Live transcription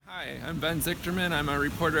Hi, I'm Ben Zigterman. I'm a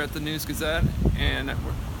reporter at the News-Gazette, and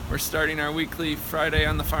we're starting our weekly Friday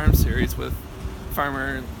on the Farm series with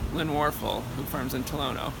farmer Lin Warfel, who farms in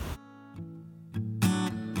Tolono.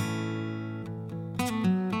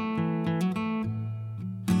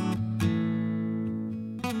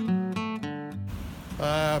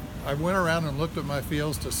 I went around and looked at my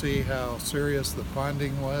fields to see how serious the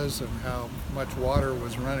ponding was and how much water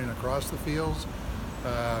was running across the fields.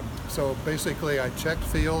 So basically I checked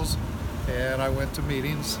fields and I went to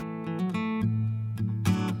meetings.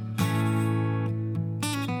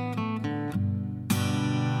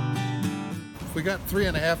 We got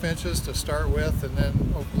 3.5 inches to start with, and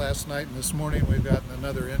then last night and this morning we've gotten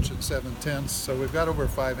another 1.7 inches, so we've got over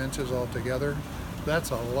 5 inches altogether.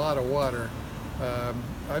 That's a lot of water.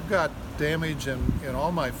 I've got damage in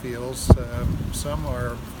all my fields. Some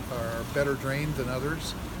are better drained than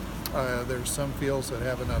others. There's some fields that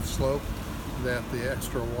have enough slope that the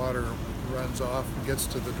extra water runs off and gets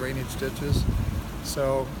to the drainage ditches.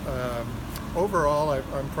 So overall,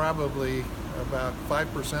 I'm probably about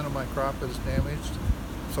 5% of my crop is damaged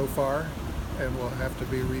so far and will have to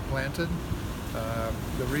be replanted.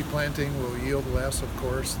 The replanting will yield less, of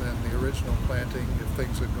course, than the original planting if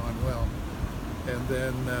things had gone well. And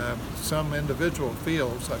then some individual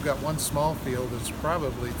fields. I've got one small field that's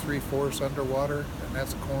probably 3/4 underwater, and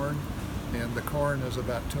that's corn. And the corn is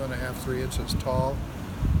about 2.5–3 inches tall,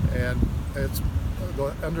 and it's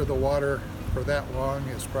under the water for that long.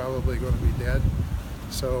 It's probably going to be dead.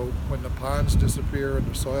 So when the ponds disappear and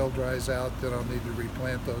the soil dries out, then I'll need to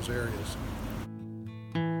replant those areas.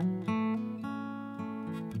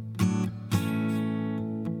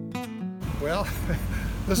 Well,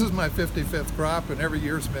 this is my 55th crop, and every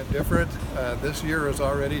year's been different. This year is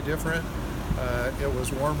already different. It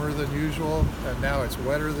was warmer than usual, and now it's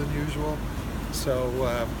wetter than usual.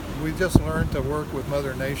 So we just learned to work with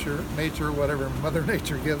Mother Nature, whatever Mother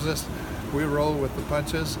Nature gives us. We roll with the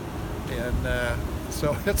punches, and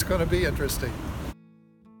so it's going to be interesting.